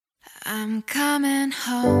I'm coming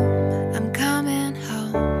home, I'm coming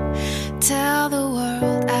home. Tell the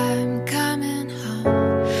world I'm coming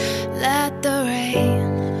home. Let the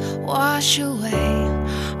rain wash away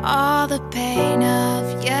all the pain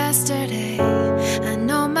of yesterday. I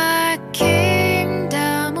know my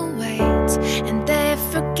kingdom awaits, and they've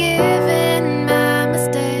forgiven my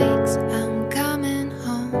mistakes. I'm coming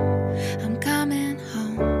home, I'm coming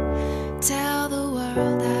home. Tell the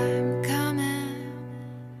world I'm coming.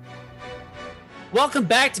 Welcome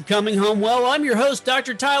back to Coming Home Well. I'm your host,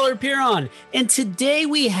 Dr. Tyler Piron, and today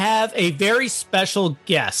we have a very special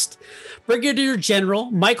guest. Brigadier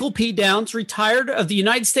General Michael P. Downs, retired of the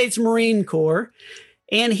United States Marine Corps,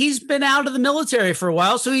 and he's been out of the military for a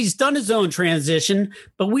while, so he's done his own transition.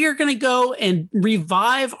 But we are going to go and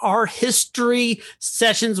revive our history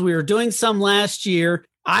sessions. We were doing some last year.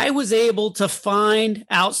 I was able to find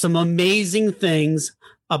out some amazing things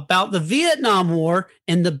about the Vietnam War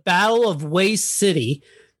and the Battle of Hue City.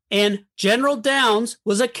 And General Downs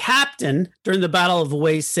was a captain during the Battle of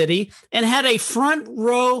Hue City and had a front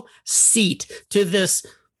row seat to this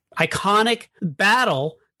iconic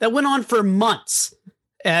battle that went on for months.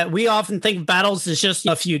 We often think battles is just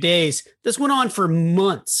a few days. This went on for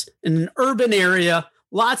months in an urban area,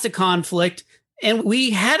 lots of conflict. And we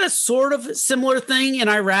had a sort of similar thing in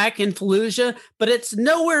Iraq and Fallujah, but it's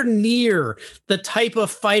nowhere near the type of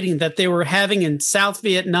fighting that they were having in South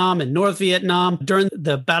Vietnam and North Vietnam during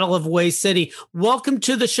the Battle of Hue City. Welcome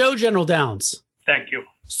to the show, General Downs. Thank you.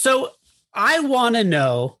 So I want to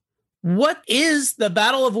know, what is the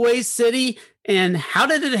Battle of Hue City and how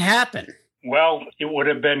did it happen? Well, it would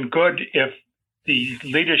have been good if the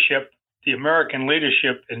leadership, the American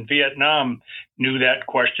leadership in Vietnam knew that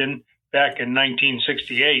question. Back in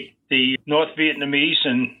 1968, the North Vietnamese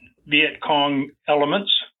and Viet Cong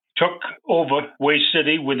elements took over Hue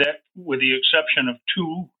City with the exception of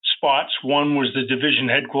two spots. One was the division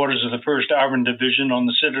headquarters of the 1st ARVN Division on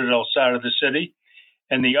the Citadel side of the city,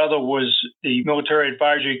 and the other was the Military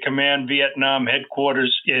Advisory Command Vietnam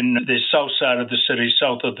headquarters in the south side of the city,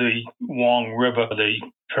 south of the Hoang River, the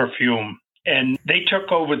Perfume. And they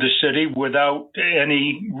took over the city without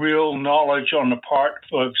any real knowledge on the part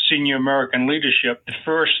of senior American leadership. The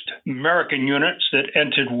first American units that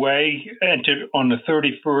entered Hue entered on the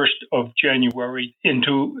 31st of January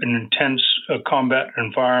into an intense combat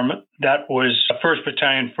environment. That was 1st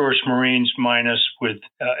Battalion, 1st Marines, minus with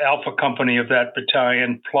Alpha Company of that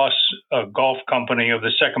battalion, plus a Gulf Company of the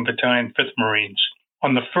 2nd Battalion, 5th Marines.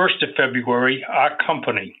 On the 1st of February, our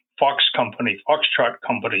company, Foxtrot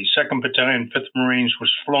Company, 2nd Battalion, 5th Marines,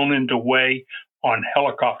 was flown into Hue on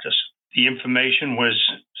helicopters. The information was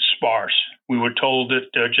sparse. We were told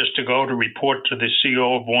that just to go to report to the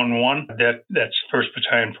CO of 1-1, that's 1st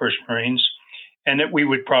Battalion, 1st Marines, and that we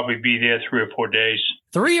would probably be there 3 or 4 days.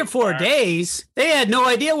 3 or 4 days? They had no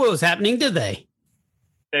idea what was happening, did they?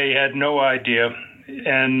 They had no idea.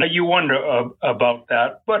 And you wonder about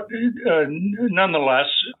that. But nonetheless,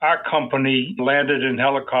 our company landed in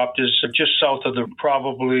helicopters just south of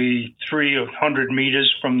probably 300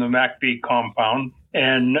 meters from the MACV compound.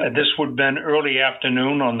 And this would have been early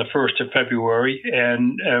afternoon on the 1st of February.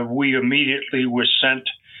 And we immediately were sent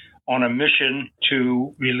on a mission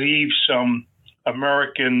to relieve some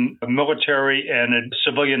American military and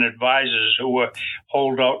civilian advisors who were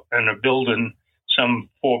holed out in a building some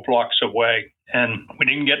 4 blocks away. And we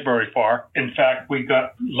didn't get very far. In fact, we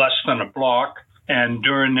got less than a block. And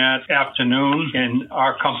during that afternoon, in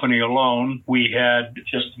our company alone, we had,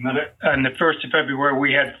 just a minute, on the 1st of February,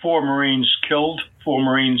 we had 4 Marines killed, 4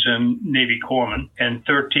 Marines and Navy corpsmen, and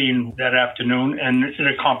 13 that afternoon, and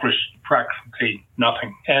it accomplished practically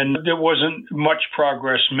nothing. And there wasn't much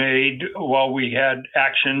progress made while we had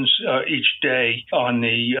actions each day on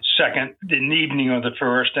the evening of the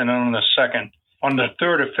 1st and on the 2nd. On the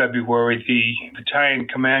 3rd of February, the battalion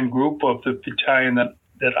command group of the battalion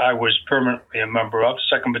that I was permanently a member of,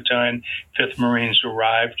 2nd Battalion, 5th Marines,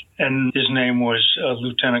 arrived, and his name was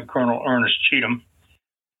Lieutenant Colonel Ernest Cheatham.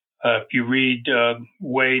 If you read Hue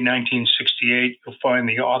 1968, you'll find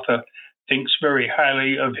the author thinks very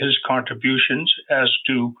highly of his contributions, as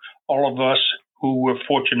do all of us who were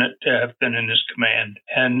fortunate to have been in his command.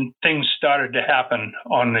 And things started to happen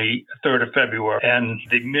on the 3rd of February, and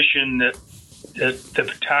the mission that the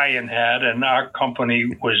battalion had, and our company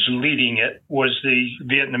was leading it, was the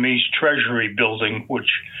Vietnamese Treasury building, which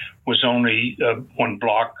was only 1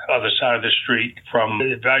 block other side of the street from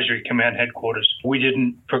the Advisory Command headquarters. We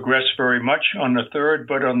didn't progress very much on the 3rd,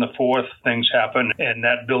 but on the 4th, things happened, and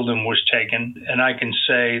that building was taken. And I can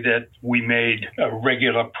say that we made a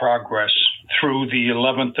regular progress through the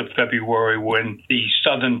 11th of February, when the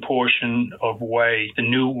southern portion of Hue, the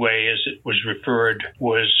new Hue as it was referred,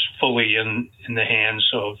 was fully in the hands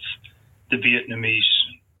of the Vietnamese.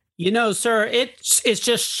 You know, sir, it's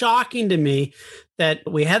just shocking to me that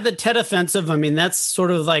we had the Tet Offensive. I mean, that's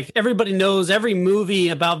sort of like everybody knows, every movie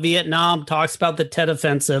about Vietnam talks about the Tet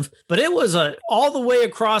Offensive, but it was all the way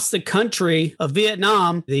across the country of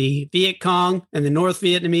Vietnam. The Viet Cong and the North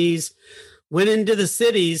Vietnamese went into the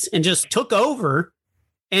cities and just took over,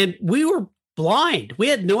 and we were blind. We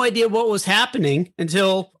had no idea what was happening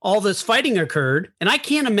until all this fighting occurred. And I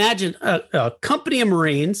can't imagine a company of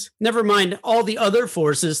Marines, never mind all the other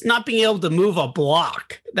forces, not being able to move a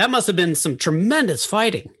block. That must have been some tremendous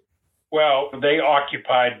fighting. Well, they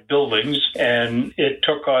occupied buildings, and it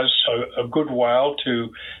took us a good while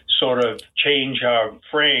to sort of change our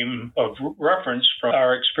frame of reference from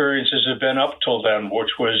our experiences have been up till then,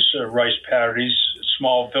 which was rice paddies,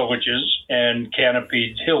 small villages, and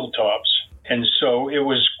canopied hilltops. And so it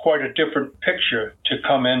was quite a different picture to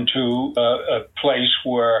come into a place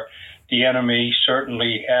where the enemy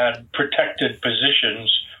certainly had protected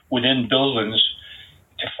positions within buildings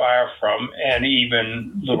to fire from, and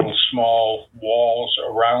even little small walls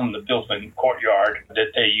around the building courtyard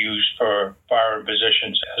that they used for firing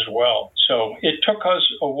positions as well. So it took us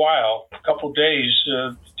a while, a couple days,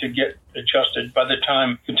 to get adjusted. By the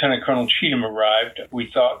time Lieutenant Colonel Cheatham arrived,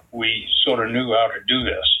 we thought we sort of knew how to do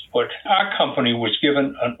this. But our company was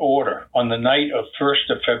given an order on the night of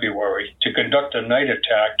 1st of February to conduct a night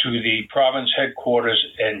attack to the province headquarters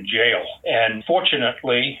and jail. And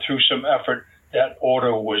fortunately, through some effort, that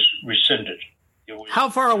order was rescinded. How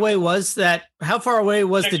far away was that? How far away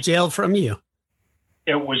was the jail from you?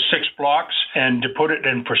 It was 6 blocks. And to put it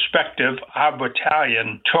in perspective, our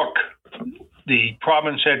battalion took the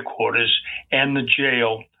province headquarters and the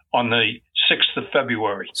jail on the 6th of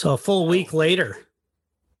February. So a full week later.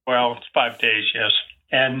 Well, it's 5 days, yes.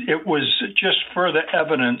 And it was just further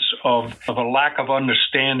evidence of a lack of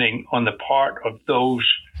understanding on the part of those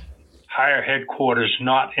higher headquarters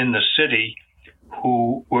not in the city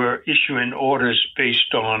who were issuing orders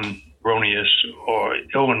based on erroneous or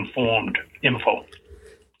ill-informed info.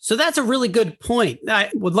 So that's a really good point. I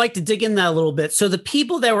would like to dig in that a little bit. So the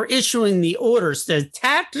people that were issuing the orders, the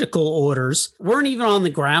tactical orders, weren't even on the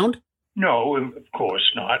ground? No, of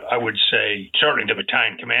course not. I would say certainly the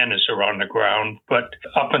battalion commanders are on the ground, but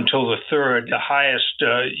up until the 3rd, the highest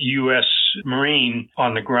U.S. Marine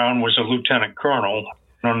on the ground was a lieutenant colonel.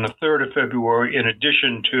 On the 3rd of February, in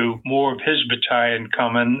addition to more of his battalion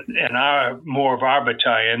coming and more of our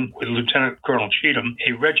battalion with Lieutenant Colonel Cheatham,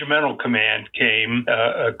 a regimental command came,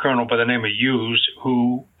 a colonel by the name of Hughes,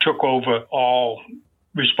 who took over all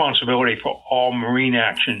responsibility for all Marine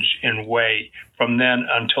actions in Hue from then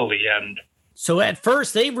until the end. So at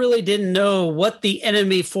first, they really didn't know what the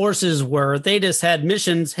enemy forces were. They just had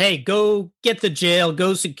missions. Hey, go get the jail,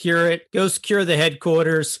 go secure it, go secure the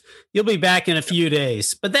headquarters. You'll be back in a few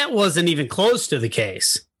days. But that wasn't even close to the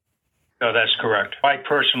case. No, that's correct. I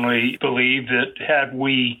personally believe that had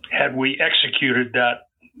we executed that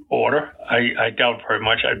order, I doubt very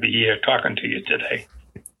much I'd be here talking to you today.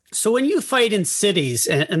 So when you fight in cities,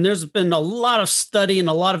 and there's been a lot of study and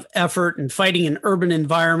a lot of effort in fighting in urban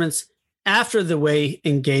environments after the Hue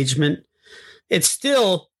engagement, it's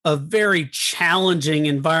still a very challenging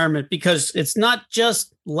environment because it's not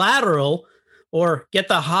just lateral or get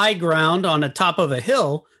the high ground on the top of a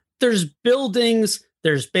hill. There's buildings,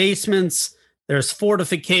 there's basements, there's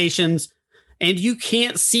fortifications, and you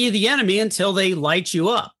can't see the enemy until they light you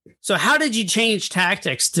up. So how did you change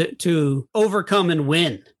tactics to overcome and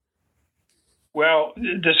win? Well,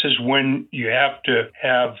 this is when you have to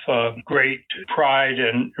have great pride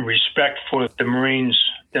and respect for the Marines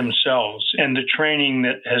themselves and the training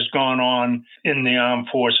that has gone on in the armed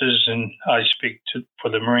forces. And I speak for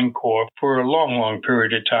the Marine Corps for a long, long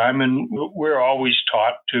period of time. And we're always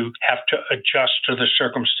taught to have to adjust to the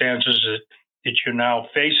circumstances that you're now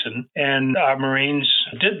facing. And our Marines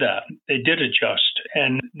did that. They did adjust.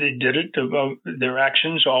 And they did it. Their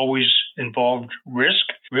actions always involved risk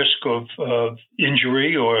of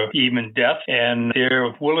injury or even death. And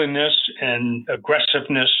their willingness and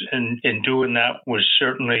aggressiveness in doing that was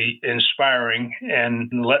certainly inspiring.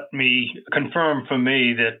 And let me confirm for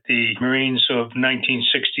me that the Marines of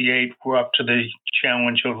 1968 were up to the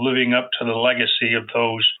challenge of living up to the legacy of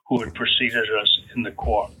those who had preceded us in the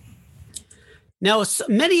Corps. Now,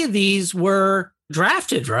 many of these were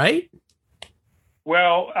drafted, right?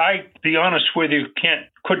 Well, I be honest with you,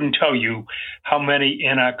 couldn't tell you how many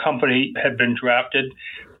in our company had been drafted,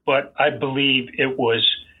 but I believe it was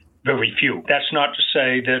very few. That's not to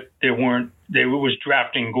say that there was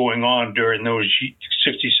drafting going on during those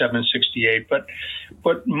 67, 68, but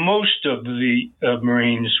most of the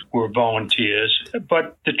Marines were volunteers.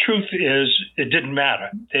 But the truth is, it didn't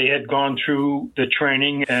matter. They had gone through the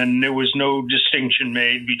training, and there was no distinction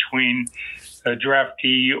made between a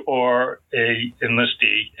draftee or a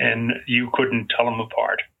enlistee, and you couldn't tell them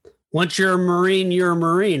apart. Once you're a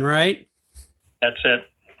Marine, right? That's it.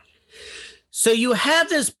 So you have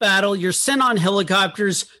this battle, you're sent on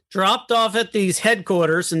helicopters, dropped off at these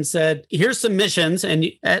headquarters and said, here's some missions. And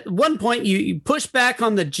at one point you pushed back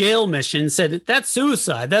on the jail mission and said, that's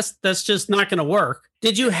suicide. That's just not going to work.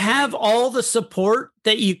 Did you have all the support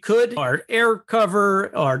that you could, or air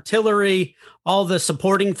cover, artillery, all the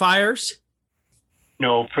supporting fires?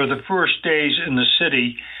 No, for the first days in the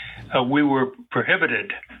city, we were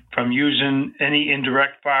prohibited from using any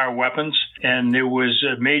indirect fire weapons, and there was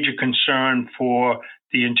a major concern for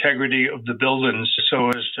the integrity of the buildings so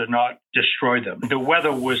as to not destroy them. The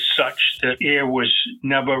weather was such that air was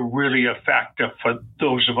never really a factor for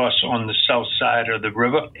those of us on the south side of the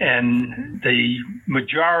river, and the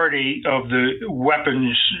majority of the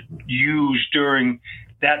weapons used during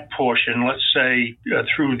that portion, let's say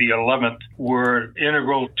through the 11th, were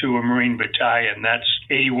integral to a Marine battalion. That's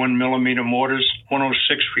 81 millimeter mortars,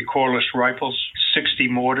 106 recoilless rifles, 60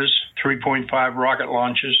 mortars, 3.5 rocket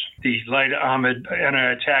launchers, the light armored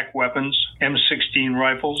anti-attack weapons, M16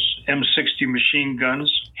 rifles, M60 machine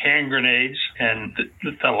guns, hand grenades, and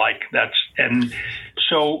the like. And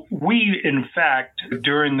so we, in fact,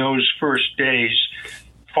 during those first days,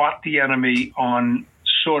 fought the enemy on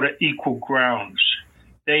sort of equal grounds.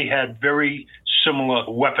 They had very similar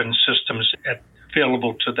weapon systems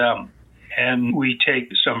available to them. And we take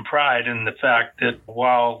some pride in the fact that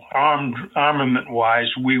while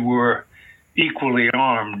armament-wise we were equally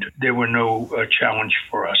armed, there were no challenge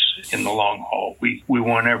for us in the long haul. We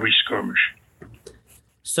won every skirmish.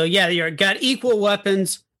 So, yeah, you got equal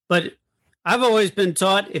weapons, but I've always been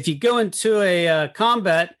taught if you go into a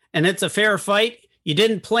combat and it's a fair fight, you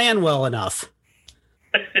didn't plan well enough.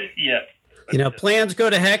 Yeah. You know, plans go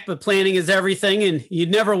to heck, but planning is everything. And you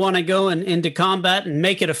never want to go into combat and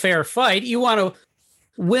make it a fair fight. You want to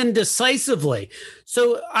win decisively.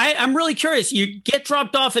 So I'm really curious. You get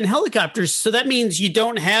dropped off in helicopters. So that means you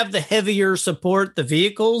don't have the heavier support, the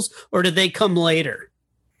vehicles, or did they come later?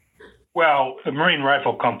 Well, the Marine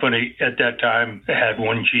Rifle Company at that time had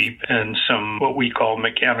one Jeep and some what we call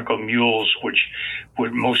mechanical mules, which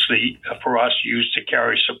were mostly for us used to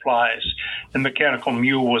carry supplies. The mechanical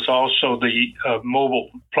mule was also the mobile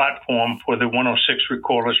platform for the 106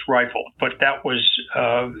 recoilless rifle, but that was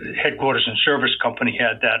headquarters and service company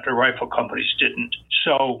had that. The rifle companies didn't.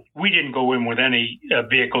 So we didn't go in with any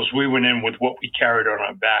vehicles. We went in with what we carried on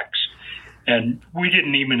our backs, and we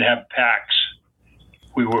didn't even have packs.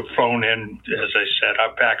 We were flown in, as I said,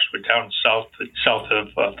 our packs were down south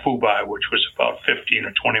of Fubai, which was about 15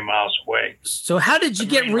 or 20 miles away. So how did you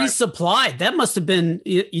get resupplied? That must have been,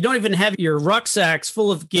 you don't even have your rucksacks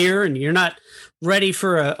full of gear and you're not ready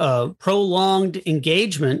for a prolonged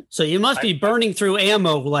engagement. So you must be burning through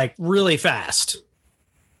ammo like really fast.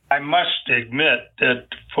 I must admit that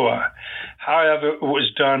for however it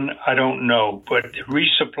was done, I don't know, but the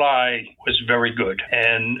resupply was very good.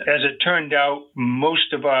 And as it turned out,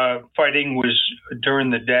 most of our fighting was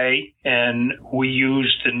during the day, and we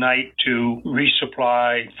used the night to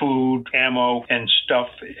resupply food, ammo, and stuff,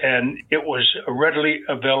 and it was readily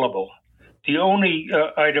available. The only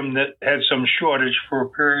item that had some shortage for a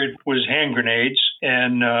period was hand grenades,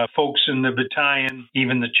 and folks in the battalion,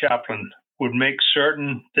 even the chaplain, would make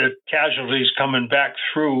certain that casualties coming back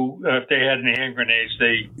through, if they had any hand grenades,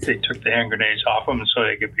 they took the hand grenades off them so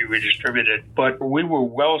they could be redistributed. But we were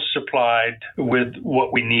well supplied with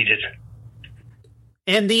what we needed.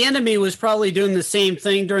 And the enemy was probably doing the same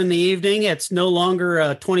thing during the evening. It's no longer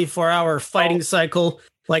a 24-hour fighting cycle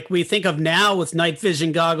like we think of now with night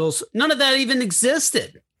vision goggles. None of that even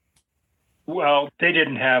existed. Well, they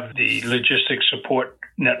didn't have the logistics support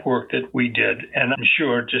network that we did. And I'm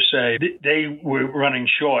sure to say they were running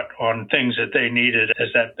short on things that they needed as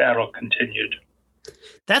that battle continued.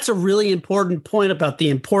 That's a really important point about the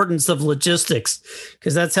importance of logistics,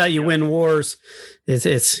 because that's how you win wars.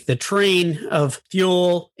 It's the train of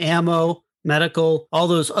fuel, ammo, medical, all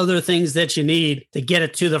those other things that you need to get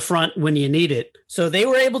it to the front when you need it. So they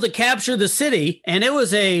were able to capture the city, and it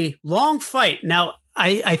was a long fight. Now,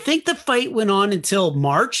 I think the fight went on until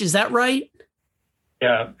March. Is that right?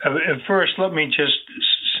 Yeah. First, let me just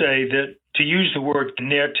say that to use the word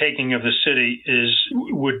near taking of the city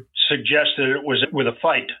would suggested it was with a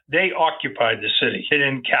fight. They occupied the city. They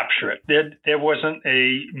didn't capture it. There wasn't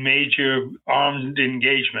a major armed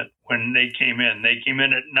engagement when they came in. They came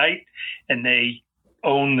in at night, and they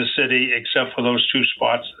owned the city except for those two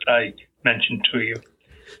spots that I mentioned to you.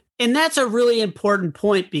 And that's a really important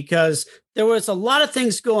point because there was a lot of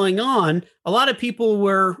things going on. A lot of people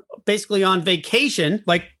were basically on vacation,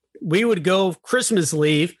 like we would go Christmas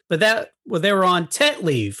leave, but they were on Tet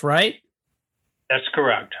leave, right? That's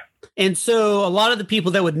correct. And so a lot of the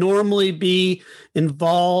people that would normally be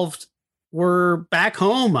involved were back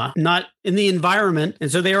home, not in the environment.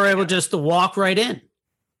 And so they were able just to walk right in.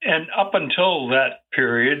 And up until that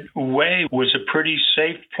period, Hue was a pretty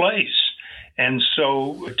safe place. And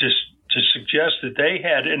so to suggest that they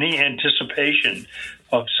had any anticipation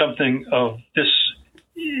of something of this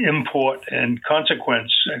import and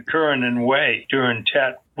consequence occurring in Hue during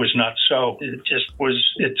Tet was not so.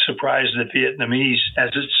 It surprised the Vietnamese as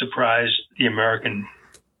it surprised the American.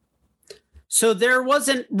 So there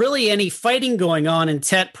wasn't really any fighting going on in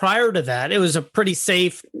Tet prior to that. It was a pretty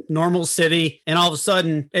safe, normal city. And all of a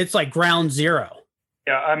sudden, it's like ground zero.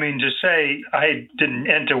 Yeah, I mean, to say I didn't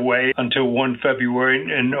enter Hue until 1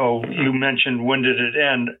 February, and you mentioned when did it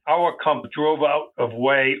end? Our company drove out of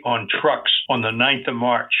Hue on trucks on the 9th of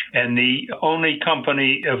March, and the only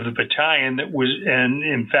company of the battalion that was, and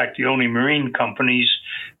in fact, the only Marine companies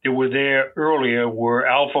that were there earlier were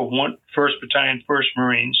Alpha 1, 1st Battalion, 1st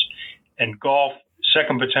Marines, and Golf,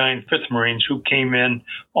 2nd Battalion, 5th Marines, who came in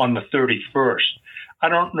on the 31st. I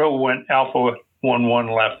don't know when Alpha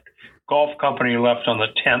 1 left. Golf Company left on the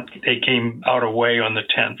 10th. They came out of Hue on the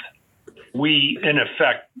 10th. We, in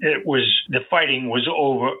effect, the fighting was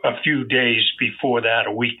over a few days before that,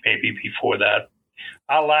 a week maybe before that.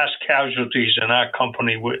 Our last casualties in our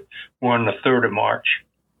company were on the 3rd of March.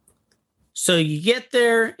 So you get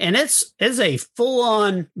there, and it's a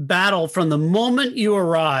full-on battle from the moment you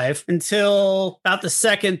arrive until about the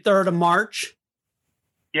 2nd, 3rd of March.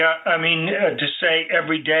 Yeah, I mean, to say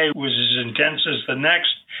every day was as intense as the next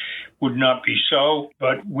would not be so,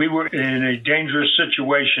 but we were in a dangerous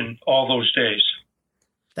situation all those days.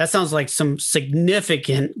 That sounds like some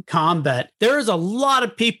significant combat. There is a lot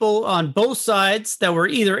of people on both sides that were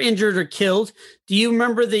either injured or killed. Do you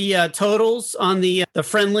remember the totals on the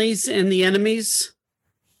friendlies and the enemies?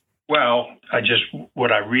 Well,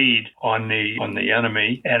 what I read on the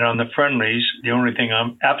enemy and on the friendlies, the only thing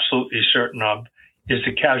I'm absolutely certain of is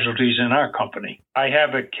the casualties in our company. I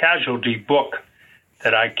have a casualty book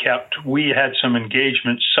that I kept. We had some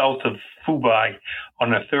engagements south of Phu Bai on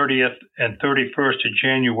the 30th and 31st of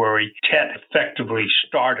January. Tet effectively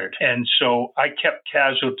started. And so I kept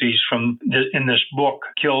casualties in this book,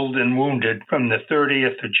 killed and wounded, from the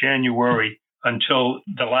 30th of January until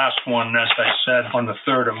the last one, as I said, on the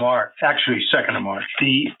 3rd of March, actually 2nd of March.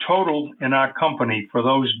 The total in our company for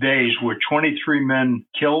those days were 23 men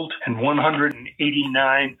killed and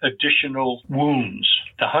 189 additional wounds.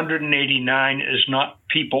 The 189 is not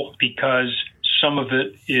people because some of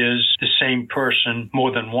it is the same person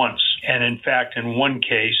more than once. And in fact, in one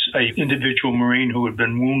case, an individual Marine who had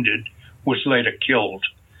been wounded was later killed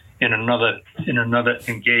in another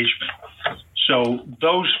engagement. So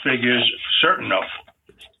those figures, certain of.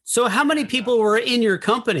 So how many people were in your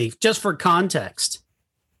company, just for context?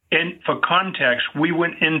 And for context, we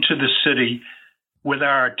went into the city with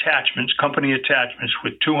our attachments, company attachments,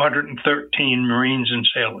 with 213 Marines and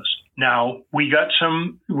sailors. Now, we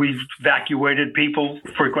evacuated people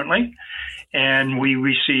frequently, and we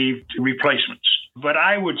received replacements. But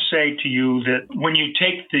I would say to you that when you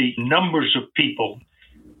take the numbers of people,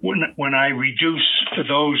 when I reduce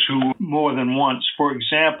those who more than once, for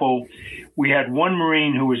example, we had one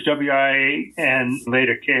Marine who was WIA and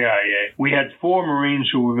later KIA. We had 4 Marines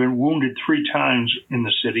who had been wounded 3 times in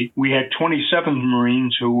the city. We had 27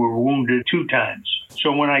 Marines who were wounded 2 times.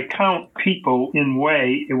 So when I count people in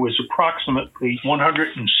Hue, it was approximately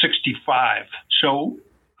 165. So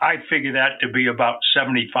I figure that to be about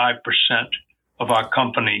 75% of our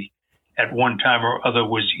company at one time or other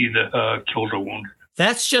was either killed or wounded.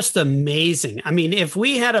 That's just amazing. I mean, if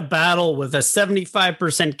we had a battle with a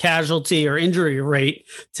 75% casualty or injury rate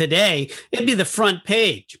today, it'd be the front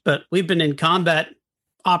page. But we've been in combat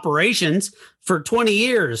operations for 20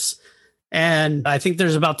 years. And I think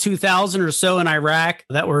there's about 2,000 or so in Iraq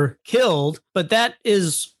that were killed. But that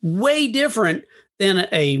is way different than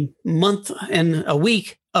a month and a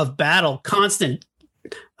week of battle, constant,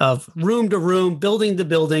 of room to room, building to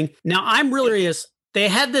building. Now, I'm really curious. They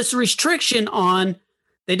had this restriction on,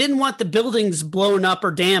 they didn't want the buildings blown up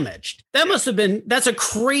or damaged. That's a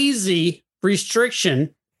crazy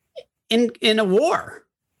restriction in a war.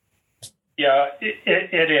 Yeah,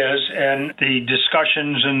 it is. And the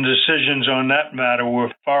discussions and decisions on that matter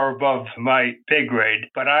were far above my pay grade.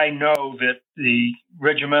 But I know that the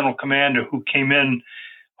regimental commander who came in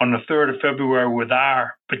on the 3rd of February with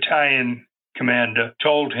our battalion commander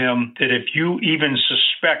told him that if you even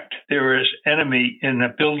suspect there is enemy in the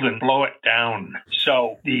building, blow it down.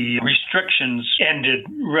 So the restrictions ended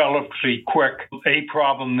relatively quick. A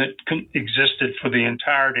problem that existed for the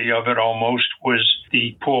entirety of it almost was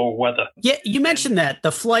the poor weather. Yeah, you mentioned that,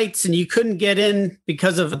 the flights, and you couldn't get in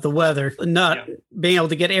because of the weather, not being able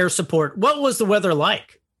to get air support. What was the weather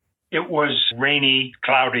like? It was rainy,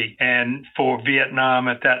 cloudy, and for Vietnam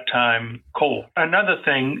at that time, cold. Another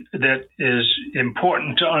thing that is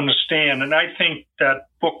important to understand, and I think that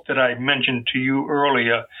book that I mentioned to you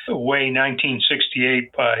earlier, Way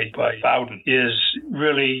 1968 by Bowden, is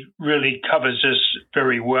really covers this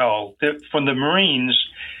very well. From the Marines,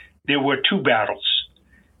 there were 2 battles.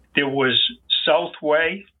 There was South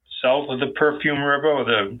Way, south of the Perfume River or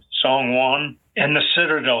the Song Wan, and the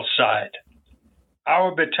Citadel side.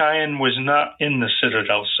 Our battalion was not in the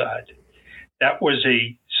Citadel side. That was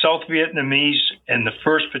a South Vietnamese and the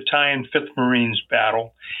 1st Battalion, 5th Marines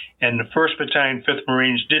battle. And the 1st Battalion, 5th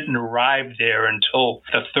Marines didn't arrive there until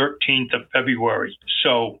the 13th of February.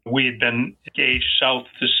 So we had been engaged south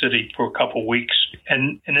of the city for a couple of weeks.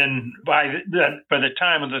 And then by the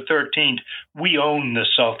time of the 13th, we owned the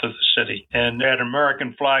south of the city and had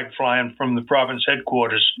American flag flying from the province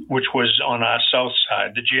headquarters, which was on our south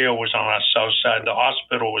side. The jail was on our south side. The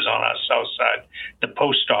hospital was on our south side. The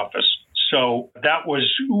post office. So that was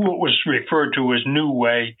what was referred to as New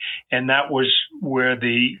Way, and that was where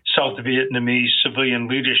the South Vietnamese civilian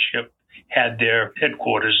leadership had their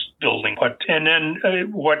headquarters building. And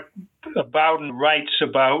then what Bowden writes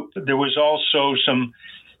about, there was also some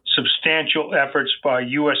substantial efforts by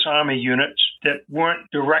U.S. Army units that weren't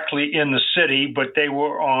directly in the city, but they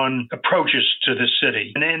were on approaches to the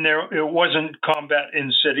city. And in there, it wasn't combat in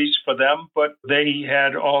cities for them, but they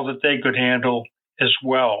had all that they could handle as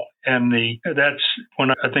well. And that's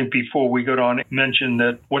when I think before we got on, mentioned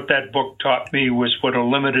that what that book taught me was what a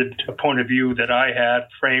limited point of view that I had,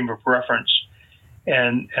 frame of reference.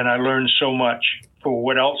 And I learned so much for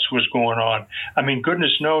what else was going on. I mean,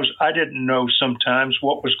 goodness knows, I didn't know sometimes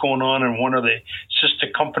what was going on in one of the sister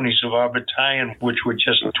companies of our battalion, which were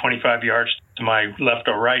just 25 yards to my left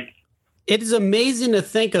or right. It is amazing to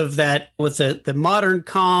think of that with the modern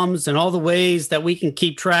comms and all the ways that we can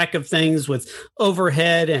keep track of things with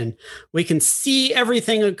overhead and we can see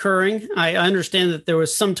everything occurring. I understand that there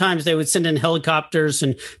was sometimes they would send in helicopters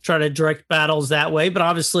and try to direct battles that way, but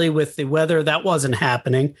obviously with the weather, that wasn't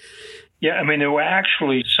happening. Yeah, I mean, there were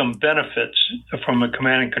actually some benefits from a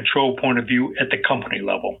command and control point of view at the company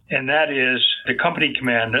level. And that is the company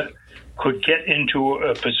commander could get into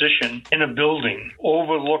a position in a building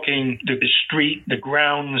overlooking the street, the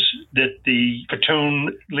grounds that the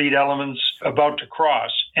platoon lead elements about to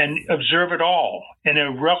cross, and observe it all in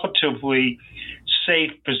a relatively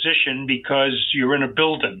safe position because you're in a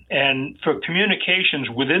building. And for communications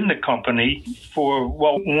within the company,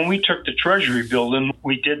 when we took the Treasury building,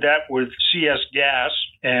 we did that with CS gas,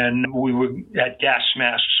 and we had gas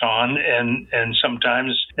masks on, and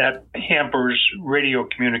sometimes that hampers radio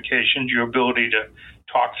communications, your ability to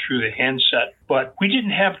talk through the handset. But we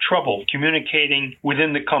didn't have trouble communicating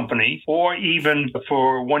within the company, or even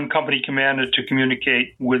for one company commander to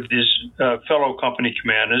communicate with his fellow company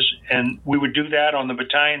commanders. And we would do that on the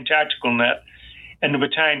battalion tactical net, and the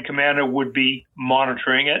battalion commander would be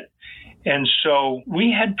monitoring it. And so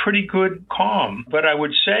we had pretty good comm. But I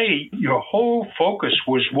would say your whole focus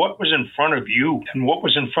was what was in front of you and what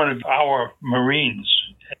was in front of our Marines.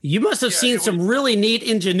 You must have seen some really neat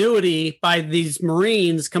ingenuity by these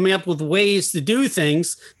Marines coming up with ways to do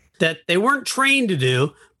things that they weren't trained to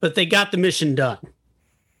do, but they got the mission done.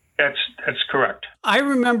 That's correct. I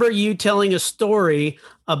remember you telling a story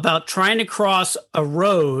about trying to cross a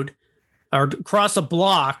road or cross a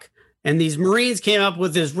block, and these Marines came up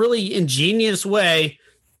with this really ingenious way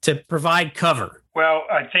to provide cover. Well,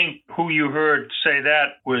 I think who you heard say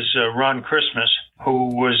that was Ron Christmas, who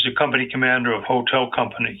was the company commander of Hotel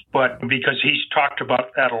Company. But because he's talked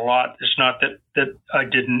about that a lot, it's not that I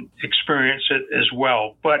didn't experience it as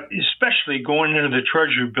well. But especially going into the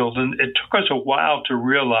Treasury building, it took us a while to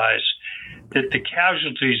realize that the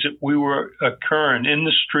casualties that we were occurring in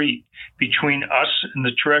the street between us and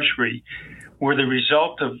the Treasury were the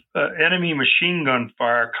result of enemy machine gun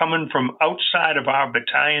fire coming from outside of our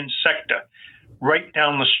battalion sector, right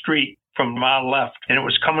down the street from our left. And it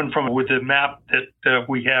was coming from with the map that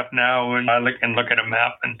we have now. And I can look at a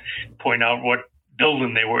map and point out what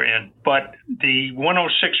building they were in. But the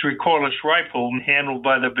 106 recoilless rifle handled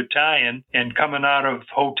by the battalion and coming out of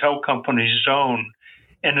Hotel Company's zone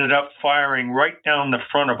ended up firing right down the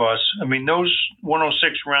front of us. I mean, those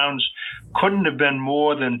 106 rounds couldn't have been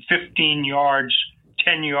more than 15 yards,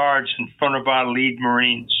 10 yards in front of our lead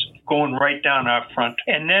Marines, going right down our front.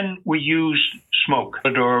 And then we used smoke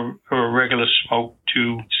or regular smoke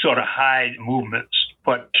to sort of hide movements.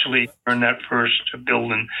 But actually, in that first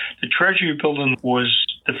building, the Treasury building was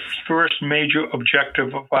the first major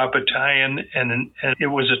objective of our battalion, and it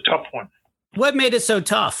was a tough one. What made it so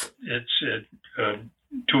tough? It's a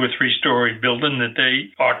 2 or 3 story building that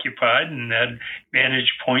they occupied and had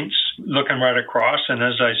vantage points looking right across. And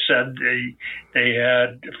as I said, they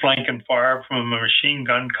had flanking fire from a machine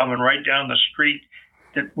gun coming right down the street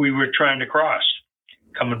that we were trying to cross,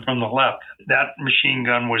 coming from the left. That machine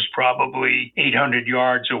gun was probably 800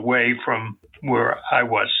 yards away from where I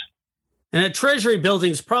was. And a Treasury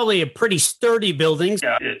building is probably a pretty sturdy building.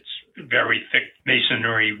 Yeah, it's very thick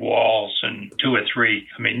masonry walls and 2 or 3.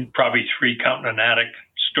 I mean, probably 3 counting an attic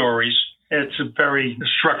stories. It's a very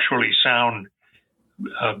structurally sound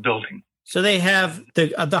building. So they have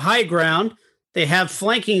the high ground, they have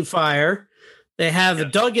flanking fire, they have a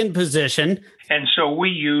dug-in position. And so we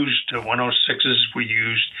used 106s. We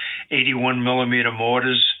used 81 millimeter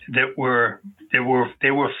mortars that were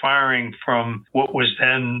firing from what was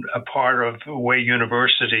then a part of Way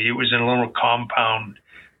University. It was in a little compound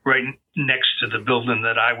right next to the building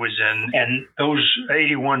that I was in. And those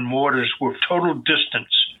 81 mortars were total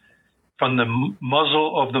distance from the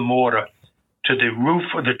muzzle of the mortar to the roof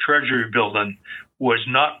of the Treasury building was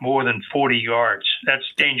not more than 40 yards. That's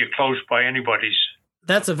danger close by anybody's.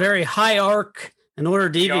 That's a very high arc in order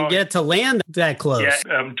to even get to land that close.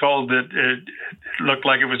 Yeah, I'm told that it looked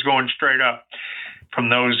like it was going straight up. From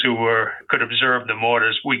those who could observe the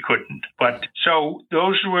mortars, we couldn't. But so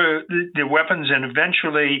those were the weapons, and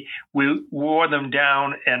eventually we wore them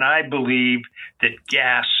down, and I believe that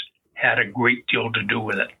gas had a great deal to do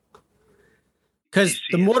with it. Because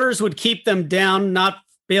the mortars would keep them down, not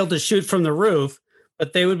be able to shoot from the roof,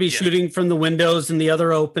 but they would be shooting from the windows and the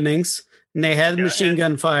other openings, and they had machine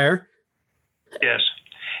gun fire. Yes.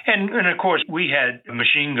 And of course, we had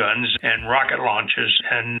machine guns and rocket launchers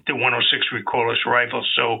and the 106 recoilless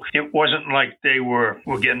rifles, so it wasn't like they were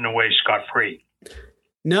getting away scot-free.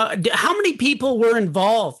 No, how many people were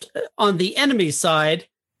involved on the enemy side,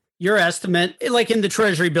 your estimate, like in the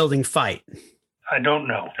Treasury building fight? I don't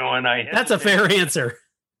know. That's a fair answer.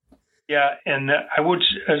 Yeah, and I would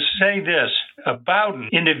say this. Bowden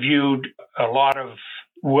interviewed a lot of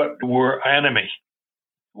what were enemy.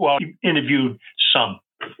 Well, he interviewed some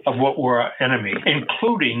of what were our enemy,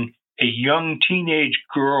 including a young teenage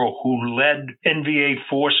girl who led NVA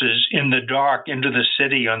forces in the dark into the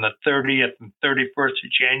city on the 30th and 31st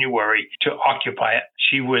of January to occupy it.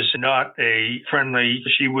 She was not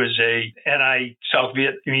she was a anti-South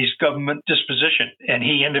Vietnamese government disposition. And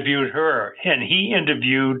he interviewed her. And he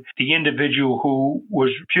interviewed the individual who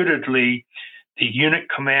was reputedly the unit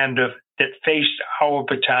commander that faced our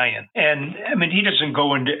battalion. And I mean, he doesn't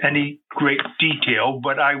go into any great detail,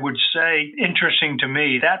 but I would say, interesting to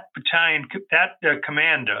me, that battalion, that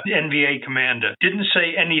commander, the NVA commander, didn't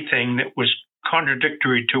say anything that was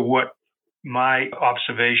contradictory to what my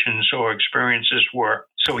observations or experiences were.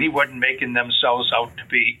 So he wasn't making themselves out to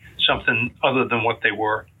be something other than what they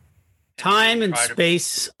were. Time and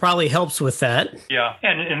space probably helps with that. Yeah.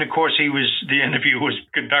 And of course, the interview was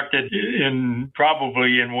conducted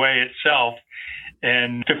probably in Way itself,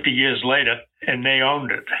 and 50 years later, and they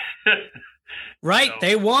owned it. Right. So,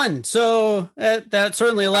 they won. So that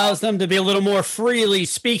certainly allows them to be a little more freely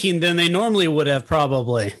speaking than they normally would have,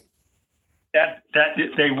 probably. That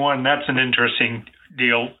they won. That's an interesting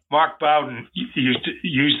deal. Mark Bowden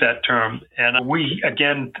used that term, and we,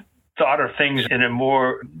 again, thought of things in a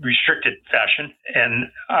more restricted fashion. And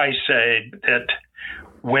I say that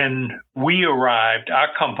when we arrived, our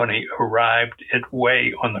company arrived at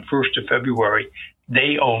Way on the 1st of February,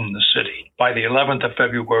 they owned the city. By the 11th of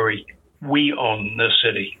February, we owned the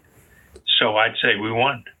city. So I'd say we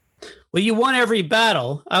won. Well, you won every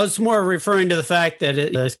battle. I was more referring to the fact that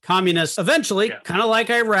the communists eventually, kind of like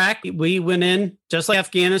Iraq, we went in just like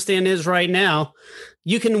Afghanistan is right now.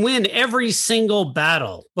 You can win every single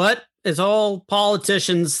battle, but it's all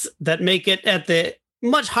politicians that make it at the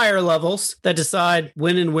much higher levels that decide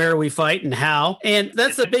when and where we fight and how. And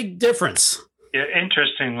that's a big difference. Yeah,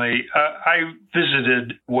 interestingly, I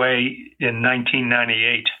visited Way in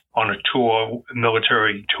 1998 on a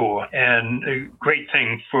military tour. And a great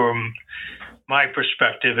thing from my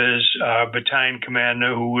perspective is our battalion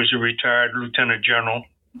commander, who was a retired lieutenant general,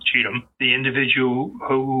 Cheatham, the individual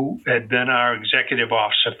who had been our executive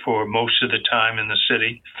officer for most of the time in the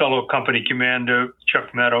city, fellow company commander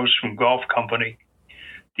Chuck Meadows from Golf Company,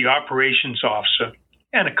 the operations officer,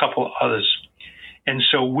 and a couple others. And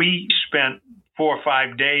so we spent 4 or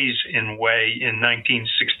 5 days in Wei in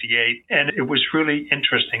 1968, and it was really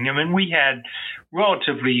interesting. I mean, we had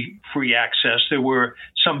relatively free access. There were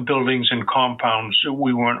some buildings and compounds that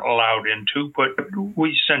we weren't allowed into, but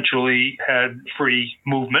we essentially had free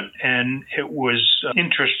movement, and it was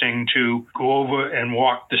interesting to go over and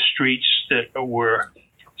walk the streets that were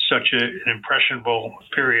such an impressionable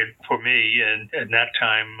period for me and at that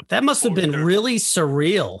time. That must have been really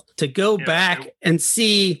surreal to go back and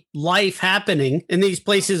see life happening in these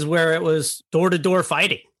places where it was door-to-door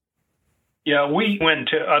fighting. Yeah, we went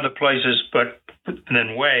to other places, but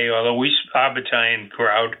then Wei, although our battalion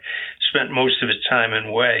crowd spent most of its time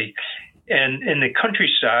in Wei. And in the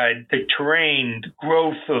countryside, the terrain, the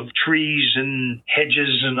growth of trees and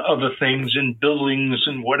hedges and other things and buildings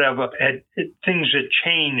and whatever, things had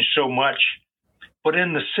changed so much. But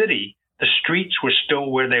in the city, the streets were still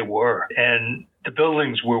where they were, and the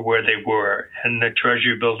buildings were where they were, and the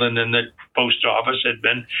Treasury building and the post office had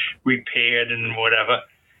been repaired and whatever,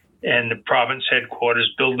 and the province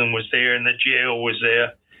headquarters building was there, and the jail was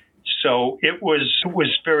there. So it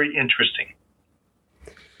was very interesting.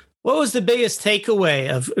 What was the biggest takeaway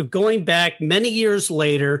of going back many years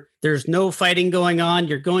later? There's no fighting going on.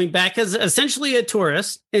 You're going back as essentially a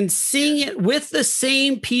tourist and seeing it with the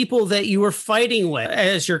same people that you were fighting with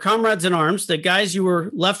as your comrades in arms, the guys you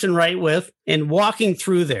were left and right with, and walking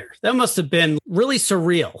through there. That must have been really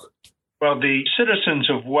surreal. Well, the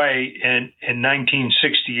citizens of Wei in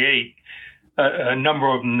 1968, a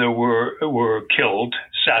number of them that were killed,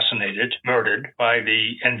 assassinated, murdered by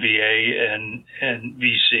the NVA and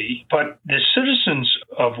VC. But the citizens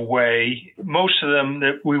of Wei, most of them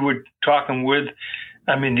that we were talking with,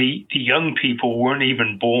 I mean, the young people weren't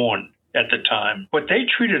even born at the time, but they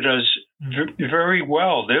treated us very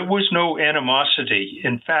well. There was no animosity.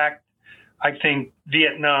 In fact, I think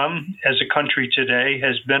Vietnam as a country today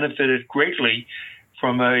has benefited greatly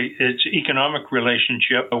from its economic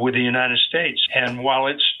relationship with the United States. And while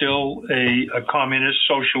it's still a communist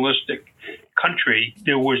socialistic country,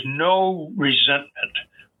 there was no resentment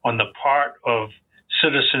on the part of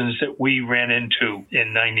citizens that we ran into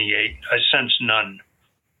in 98. I sense none.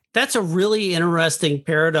 That's a really interesting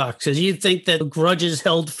paradox, because you'd think that grudges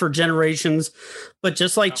held for generations, but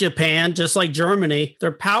just like Japan, just like Germany,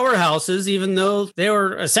 they're powerhouses, even though they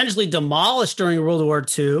were essentially demolished during World War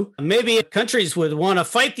II. Maybe countries would want to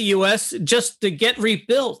fight the U.S. just to get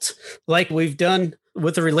rebuilt, like we've done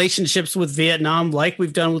with the relationships with Vietnam, like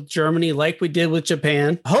we've done with Germany, like we did with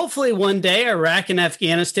Japan. Hopefully one day Iraq and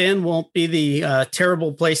Afghanistan won't be the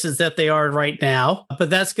terrible places that they are right now, but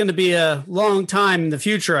that's going to be a long time in the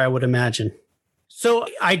future, I would imagine. So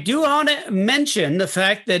I do want to mention the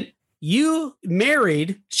fact that you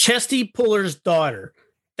married Chesty Puller's daughter.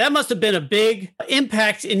 That must have been a big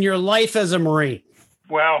impact in your life as a Marine.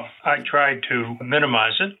 Well, I tried to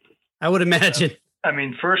minimize it. I would imagine. I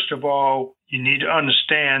mean, first of all, you need to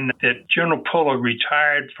understand that General Puller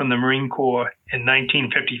retired from the Marine Corps in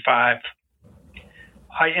 1955.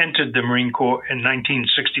 I entered the Marine Corps in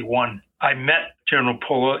 1961. I met General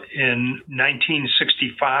Puller in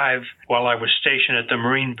 1965 while I was stationed at the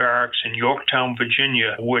Marine Barracks in Yorktown,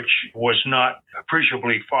 Virginia, which was not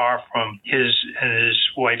appreciably far from his and his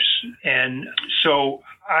wife's. And so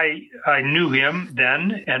I knew him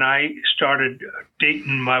then, and I started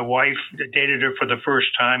dating my wife, dated her for the first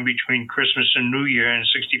time between Christmas and New Year in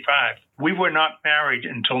 65. We were not married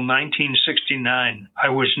until 1969. I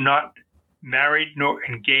was not married nor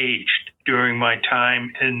engaged during my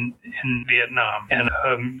time in Vietnam. And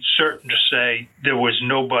I'm certain to say there was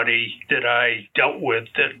nobody that I dealt with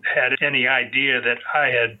that had any idea that I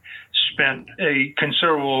had spent a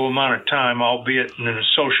considerable amount of time, albeit in a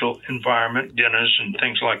social environment, dinners and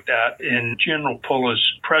things like that, in General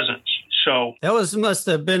Puller's presence. So that must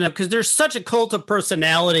have been because there's such a cult of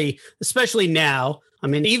personality, especially now. I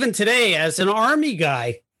mean, even today, as an Army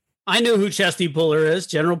guy, I know who Chesty Puller is,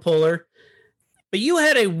 General Puller. But you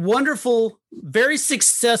had a wonderful, very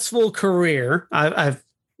successful career. I've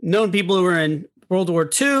known people who were in World War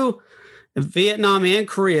II, Vietnam and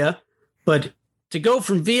Korea, but to go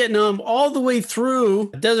from Vietnam all the way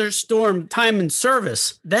through Desert Storm time in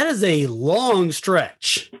service, that is a long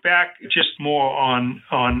stretch. Back just more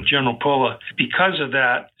on General Puller. Because of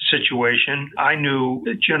that situation, I knew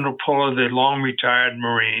General Puller, the long retired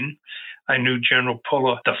Marine. I knew General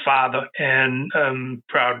Puller, the father, and I'm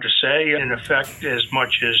proud to say, in effect, as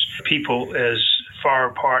much as people as far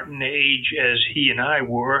apart in age as he and I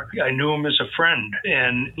were, I knew him as a friend.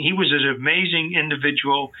 And he was an amazing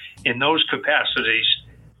individual in those capacities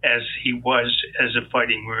as he was as a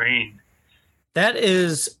fighting Marine. That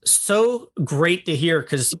is so great to hear,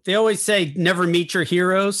 because they always say never meet your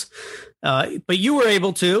heroes. But you were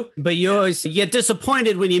able to, but you always get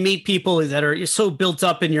disappointed when you meet people that are so built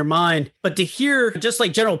up in your mind. But to hear, just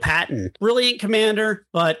like General Patton, brilliant commander,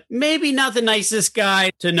 but maybe not the nicest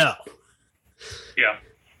guy to know. Yeah.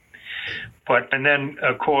 And then,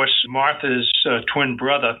 of course, Martha's twin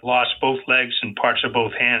brother lost both legs and parts of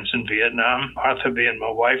both hands in Vietnam, Martha being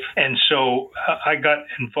my wife. And so I got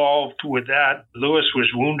involved with that. Louis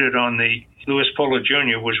Puller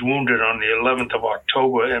Jr. was wounded on the 11th of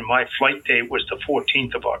October, and my flight date was the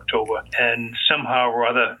 14th of October. And somehow or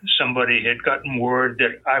other, somebody had gotten word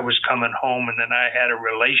that I was coming home, and then I had a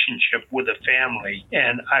relationship with the family,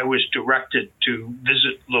 and I was directed to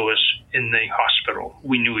visit Louis in the hospital.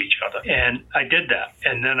 We knew each other, and I did that.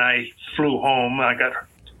 And then I flew home. I got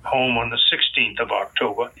home on the 16th of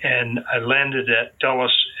October, and I landed at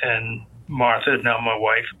Dulles, and Martha, now my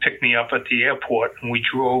wife, picked me up at the airport, and we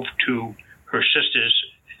drove to her sister's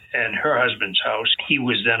and her husband's house. He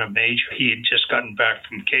was then a major. He had just gotten back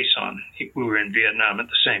from Quezon. We were in Vietnam at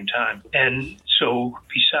the same time. And so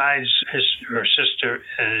besides her sister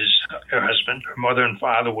and her husband, her mother and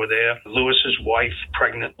father were there. Louis's wife,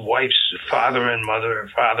 pregnant wife's father and mother.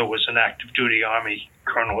 Her father was an active duty Army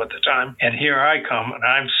colonel at the time. And here I come, and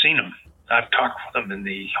I've seen him. I've talked with them in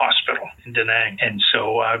the hospital in Da Nang, and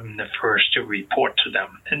so I'm the first to report to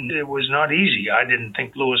them. And it was not easy. I didn't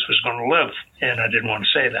think Louis was going to live, and I didn't want to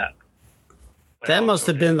say that. That must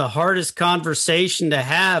have been the hardest conversation to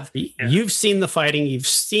have. Yeah. You've seen the fighting. You've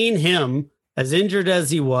seen him as injured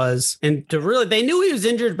as he was. And they knew he was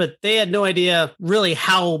injured, but they had no idea really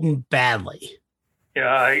how badly. Yeah,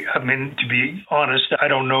 I mean, to be honest, I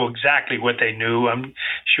don't know exactly what they knew. I'm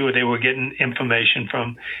sure they were getting information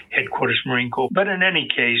from Headquarters Marine Corps. But in any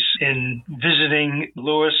case, in visiting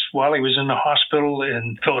Louis while he was in the hospital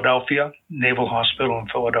in Philadelphia, Naval Hospital in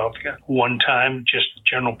Philadelphia, one time just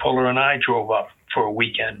General Puller and I drove up for a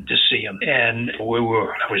weekend to see him. And I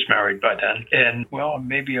was married by then. And well,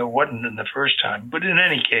 maybe I wasn't in the first time. But in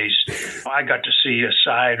any case, I got to see a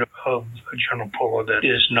side of General Puller that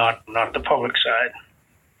is not the public side.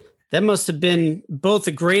 That must have been both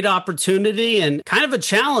a great opportunity and kind of a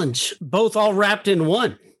challenge, both all wrapped in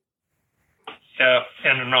one. Yeah,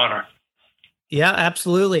 and an honor. Yeah,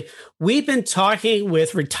 absolutely. We've been talking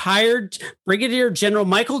with retired Brigadier General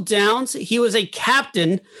Michael Downs. He was a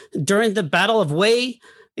captain during the Battle of Hue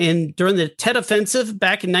and during the Tet Offensive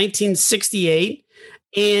back in 1968.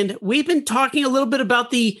 And we've been talking a little bit about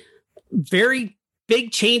the very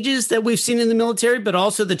big changes that we've seen in the military, but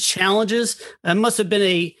also the challenges. That must have been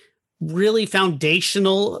a really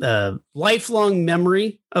foundational, lifelong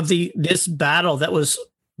memory of this battle. That was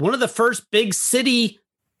one of the first big city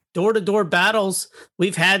door-to-door battles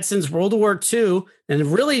we've had since World War II, and it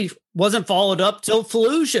really wasn't followed up till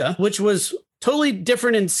Fallujah, which was totally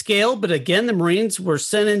different in scale. But again, the Marines were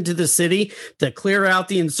sent into the city to clear out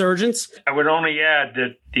the insurgents. I would only add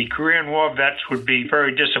that the Korean War vets would be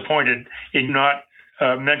very disappointed in not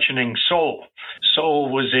mentioning Seoul.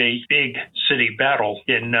 Seoul was a big city battle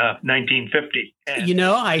in 1950. And,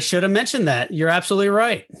 I should have mentioned that. You're absolutely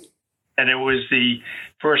right. And it was the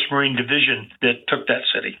 1st Marine Division that took that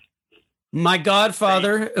city. My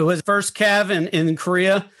godfather was 1st Cav in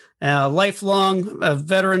Korea, lifelong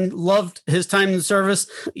veteran, loved his time in the service.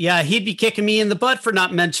 Yeah, he'd be kicking me in the butt for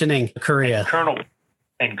not mentioning Korea. Colonel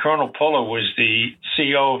Puller was the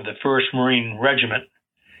CO of the 1st Marine Regiment,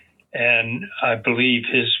 and I believe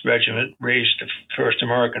his regiment raised the first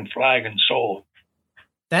American flag in Seoul.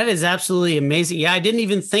 That is absolutely amazing. Yeah, I didn't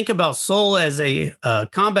even think about Seoul as a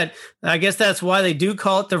combat. I guess that's why they do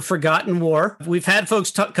call it the Forgotten War. We've had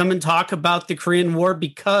folks come and talk about the Korean War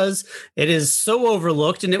because it is so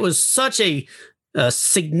overlooked, and it was such a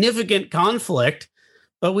significant conflict,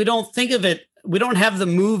 but we don't think of it. We don't have the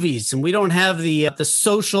movies, and we don't have the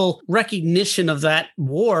social recognition of that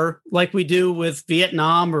war like we do with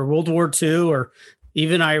Vietnam or World War II or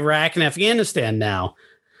even Iraq and Afghanistan now.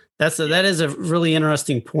 That is a really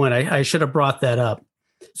interesting point. I should have brought that up.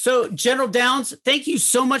 So, General Downs, thank you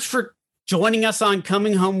so much for joining us on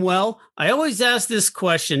Coming Home Well. I always ask this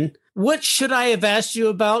question: what should I have asked you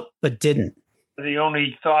about but didn't? The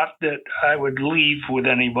only thought that I would leave with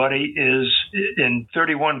anybody is, in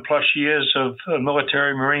 31 plus years of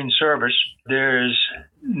military Marine service, there's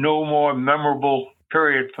no more memorable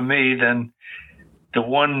period for me than the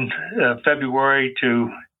one February to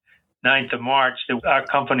 9th of March that our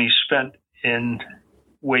company spent in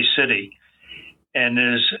Way City. And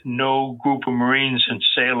there's no group of Marines and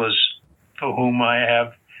sailors for whom I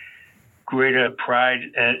have greater pride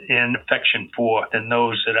and affection for than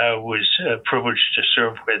those that I was privileged to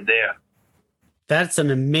serve with there. That's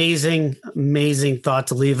an amazing, amazing thought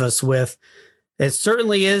to leave us with. It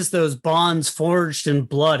certainly is those bonds forged in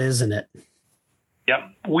blood, isn't it? Yep.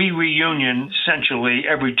 We reunion essentially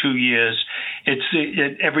every 2 years.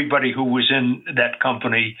 It's everybody who was in that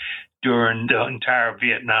company during the entire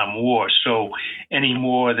Vietnam War. So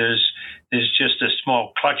anymore, there's just a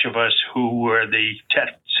small clutch of us who were the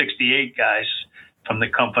Tet 68 guys from the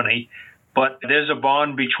company. But there's a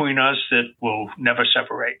bond between us that will never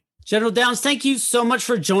separate. General Downs, thank you so much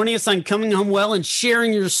for joining us on Coming Home Well and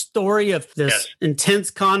sharing your story of this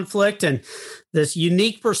intense conflict and this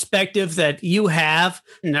unique perspective that you have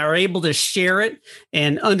and are able to share it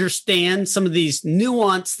and understand some of these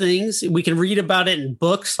nuanced things. We can read about it in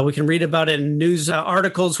books. We can read about it in news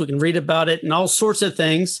articles. We can read about it in all sorts of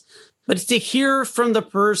things. But to hear from the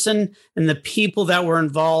person and the people that were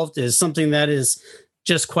involved is something that is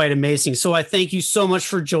just quite amazing. So I thank you so much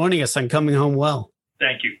for joining us on Coming Home Well.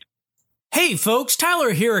 Thank you. Hey folks,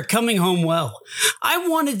 Tyler here at Coming Home Well. I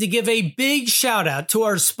wanted to give a big shout out to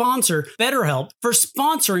our sponsor, BetterHelp, for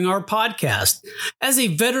sponsoring our podcast. As a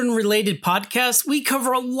veteran-related podcast, we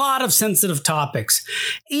cover a lot of sensitive topics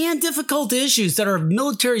and difficult issues that our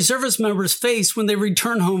military service members face when they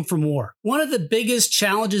return home from war. One of the biggest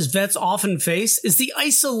challenges vets often face is the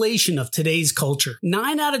isolation of today's culture.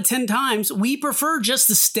 9 out of 10 times, we prefer just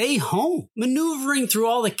to stay home. Maneuvering through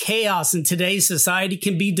all the chaos in today's society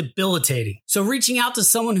can be debilitating. So reaching out to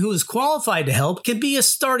someone who is qualified to help can be a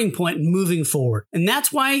starting point in moving forward. And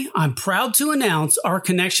that's why I'm proud to announce our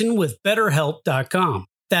connection with BetterHelp.com.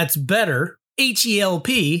 That's better,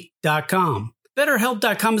 HELP.com.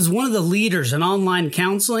 BetterHelp.com is one of the leaders in online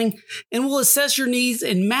counseling and will assess your needs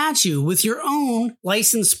and match you with your own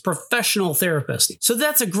licensed professional therapist. So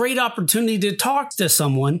that's a great opportunity to talk to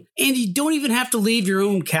someone, and you don't even have to leave your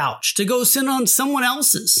own couch to go sit on someone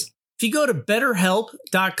else's. If you go to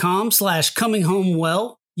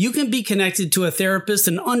betterhelp.com/cominghomewell, you can be connected to a therapist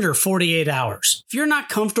in under 48 hours. If you're not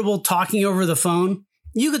comfortable talking over the phone,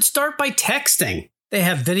 you could start by texting. They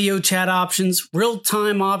have video chat options,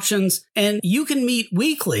 real-time options, and you can meet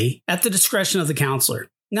weekly at the discretion of the counselor.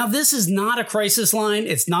 Now, this is not a crisis line.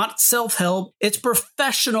 It's not self-help. It's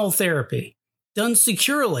professional therapy done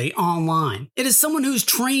securely online. It is someone who's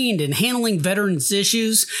trained in handling veterans'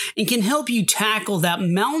 issues and can help you tackle that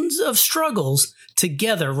mountains of struggles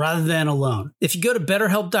together rather than alone. If you go to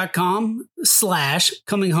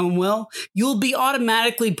betterhelp.com/cominghomewell, you'll be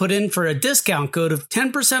automatically put in for a discount code of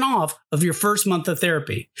 10% off of your first month of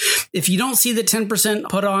therapy. If you don't see the 10%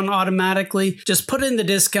 put on automatically, just put in the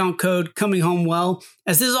discount code cominghomewell,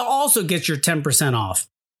 as this will also get your 10% off.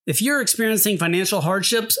 If you're experiencing financial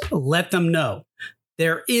hardships, let them know.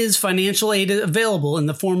 There is financial aid available in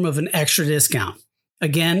the form of an extra discount.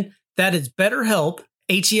 Again, that is BetterHelp,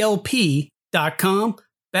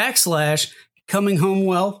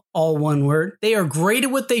 HELP.com/cominghomewell, all one word. They are great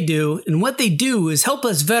at what they do, and what they do is help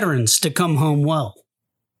us veterans to come home well.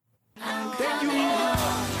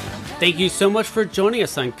 Thank you so much for joining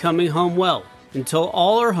us on Coming Home Well. Until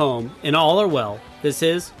all are home and all are well, this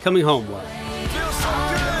is Coming Home Well.